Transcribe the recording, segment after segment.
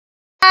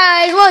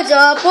Guys, what's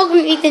up? Welcome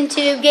to Ethan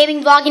to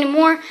Gaming, Vlogging, and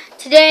more.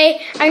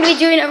 Today, I'm going to be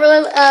doing a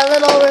little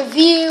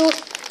review,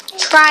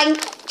 trying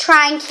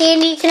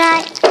candy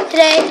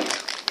today.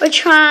 We're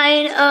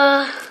trying,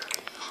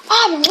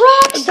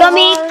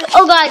 Gummy.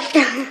 Oh god.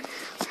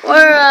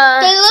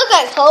 They look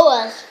like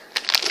colas.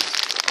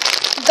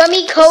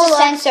 Gummy cola.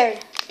 Censored.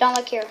 Don't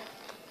look here.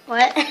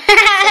 What?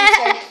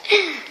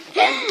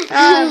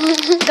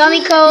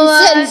 Gummy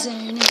cola.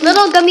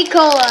 Little gummy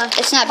cola.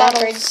 It's not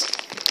backwards.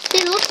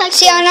 They look like.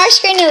 See, on our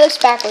screen it looks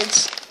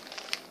backwards.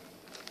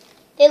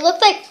 They look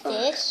like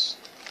this.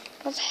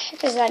 What the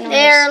heck is that noise?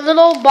 They're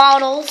little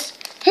bottles.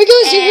 Here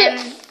goes your.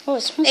 Oh,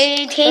 it smells.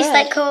 They taste good.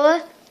 like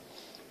cola.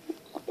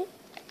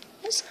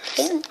 What's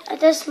good? It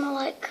does smell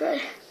like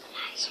good.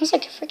 It smells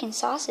like a freaking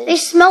sausage. They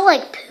smell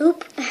like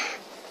poop.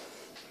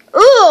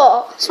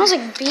 Ooh! It smells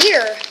like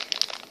beer.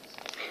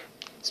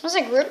 It smells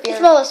like root beer.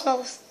 Smell this.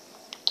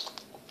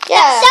 Yeah.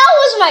 That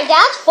was my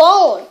dad's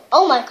phone.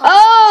 Oh my god.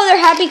 Oh, they're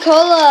Happy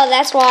Cola.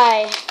 That's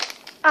why.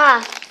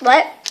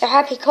 What? They're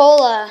Happy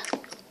Cola.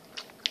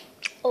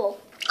 Oh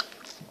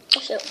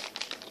shit.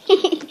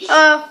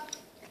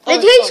 They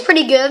taste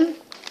pretty good.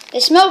 They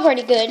smell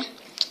pretty good.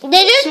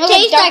 They just Smell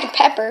taste like like Dr.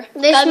 Pepper.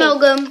 They smell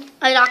good.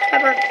 Like Dr.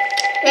 Pepper.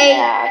 Hey.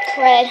 Yeah,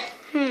 cred.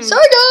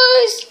 Sorry,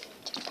 guys.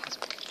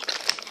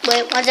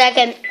 Wait 1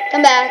 second.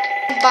 Come back.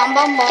 Bum,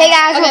 bum, bum. Hey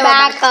guys, Okay, we're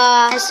back.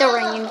 It's still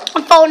ringing.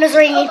 My phone is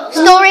ringing.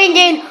 Still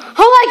ringing.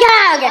 Oh my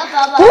god.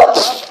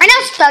 Whoops. I know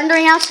it's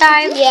thundering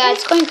outside. Yeah,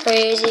 it's going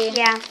crazy.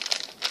 Yeah.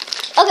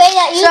 Okay,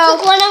 yeah, you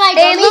took one of my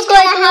they gummies. look Can I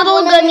like have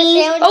little one of your gummies.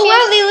 sandwiches? Oh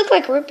wow, they look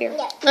like root beer.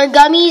 They're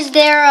gummies.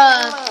 They're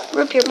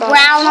Root beer bottles.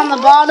 brown on the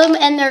bottom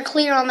and they're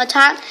clear on the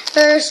top.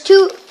 There's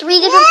three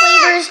different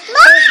flavors.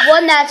 There's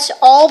one that's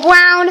all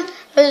brown.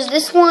 There's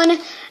this one, and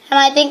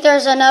I think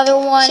there's another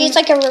one. See, it's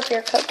like a root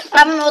beer Coke.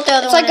 I don't know what the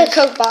other It's one like is. a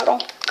Coke bottle.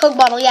 Coke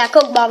bottle, yeah,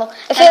 Coke bottle.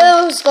 If it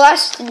was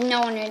glass,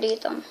 no one would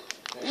eat them.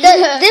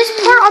 This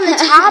part on the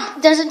top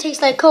doesn't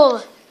taste like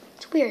cola.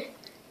 It's weird.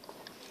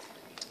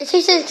 It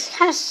tastes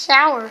kind of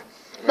sour.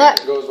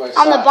 But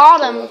on the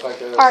bottom part,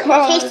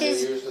 it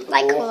tastes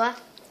like cola.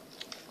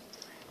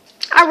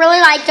 I really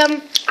like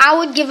them. I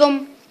would give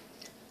them.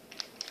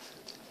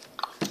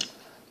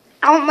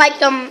 I don't like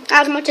them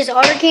as much as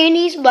other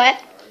candies, but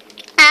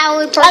I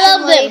would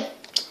personally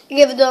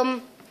give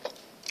them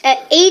an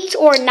 8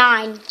 or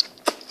 9,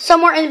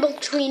 somewhere in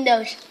between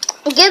those.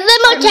 Give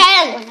them a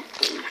 10.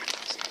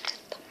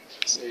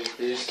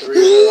 These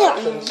three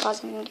options.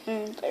 Pause and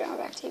put it on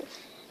back to you.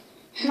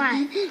 Come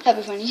on. That'd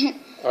be funny.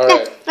 All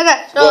right.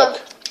 Okay, so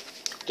Look.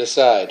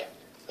 Decide.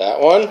 That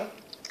one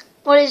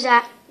what is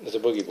that? is a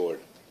boogie board.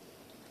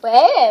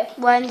 Where?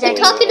 One's They're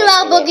talking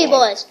about Boogie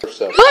Boys.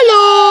 So,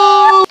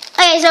 Hello!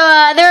 Okay,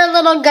 so they're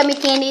little gummy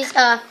candies,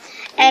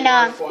 and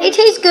they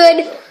taste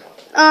good.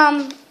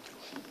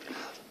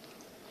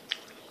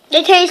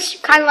 They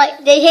taste kind of like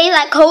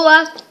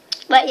cola,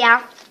 but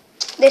yeah,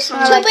 they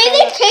smell So like maybe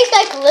they taste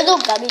like little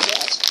gummy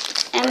bears.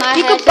 And my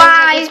You head could feels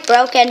like it's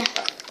broken.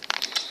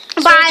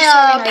 buy just a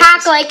serving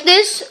pack rices. like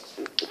this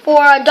for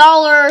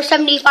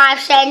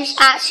 $1.75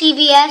 at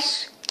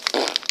CVS.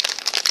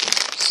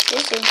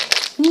 Seriously.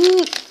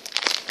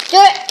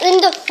 They're in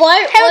the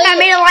front. Hey, look, I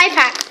made a life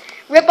hack.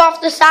 Rip off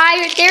the side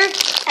right there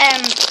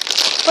and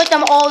put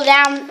them all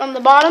down on the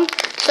bottom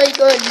so you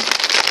could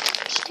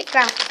stick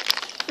that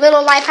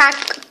little life hack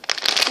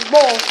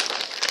bowl.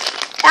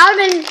 That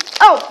would have been,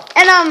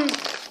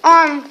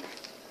 on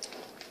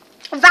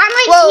VAT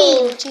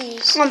 19.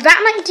 Jeez. On VAT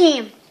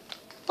 19.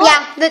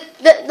 Yeah,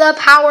 the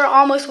power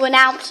almost went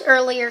out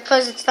earlier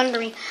because it's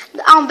thundering.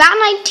 On VAT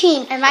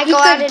 19, It might you go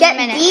out could in get a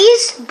minute.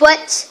 these,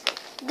 but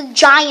the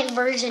giant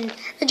version.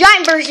 The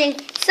giant version,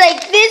 it's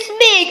like this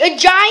big, a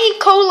giant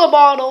cola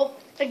bottle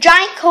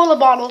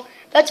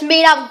that's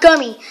made out of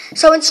gummy.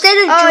 So instead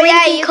of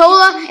drinking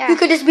cola, you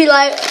could just be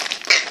like,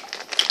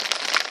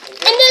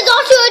 And there's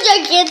also a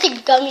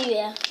gigantic gummy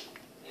bear.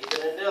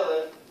 Ethan and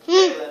Dylan.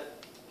 Dylan,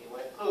 you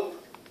went poop.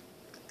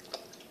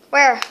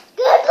 Where?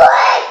 Good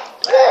boy!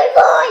 Good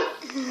boy!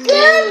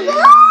 Good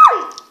boy!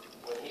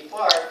 When he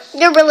barks,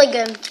 they're really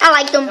good. I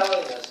like them.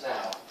 telling us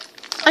now.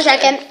 A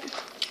second.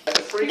 That's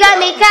a freak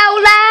Gummy out.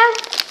 cola.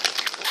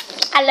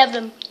 I love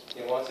them.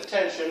 He wants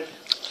attention.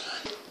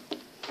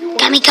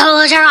 Gummy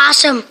colas are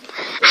awesome.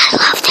 I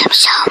love them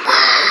so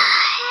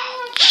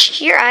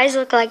much. Your eyes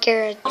look like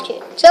you're.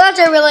 So that's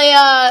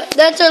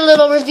a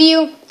little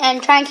review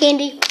and trying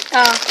candy.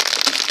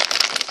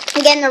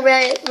 Again, they're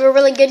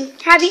really good.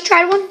 Have you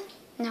tried one?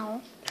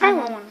 No. Try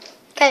one.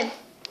 Okay.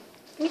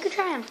 You could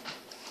try them.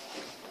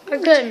 They're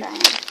good.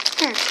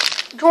 Here.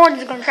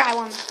 Jordan's gonna try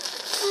one.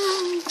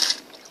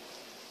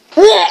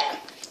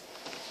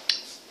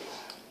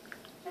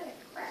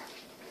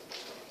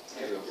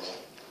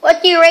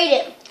 What do you rate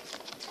it?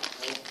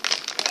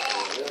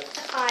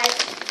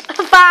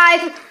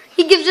 5.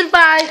 He gives it a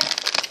 5.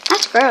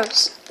 That's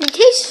gross. It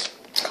tastes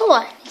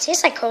cola. It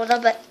tastes like cola,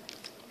 but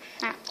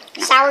not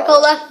Sour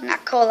cola?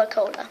 Not cola.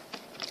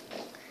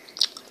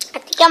 I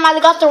think I might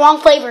have got the wrong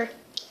flavor.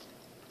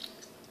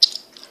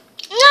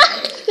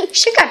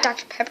 She got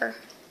Dr. Pepper.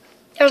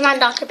 There's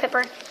not Dr.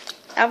 Pepper.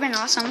 That would have been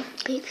awesome.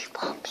 Baby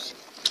Pops.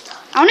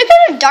 I want to go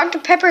to Dr.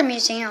 Pepper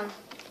Museum.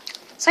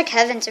 It's like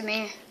heaven to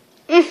me.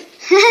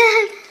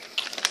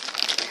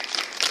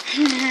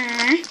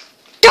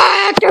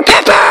 Dr.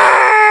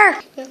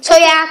 Pepper! So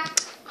yeah,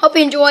 hope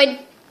you enjoyed.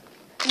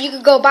 You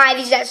could go buy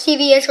these at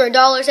CVS for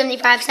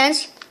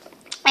 $1.75.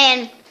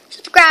 And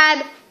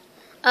subscribe,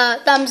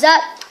 thumbs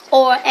up,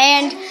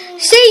 and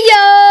see ya!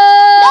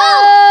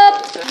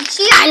 No!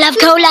 I love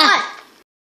cola.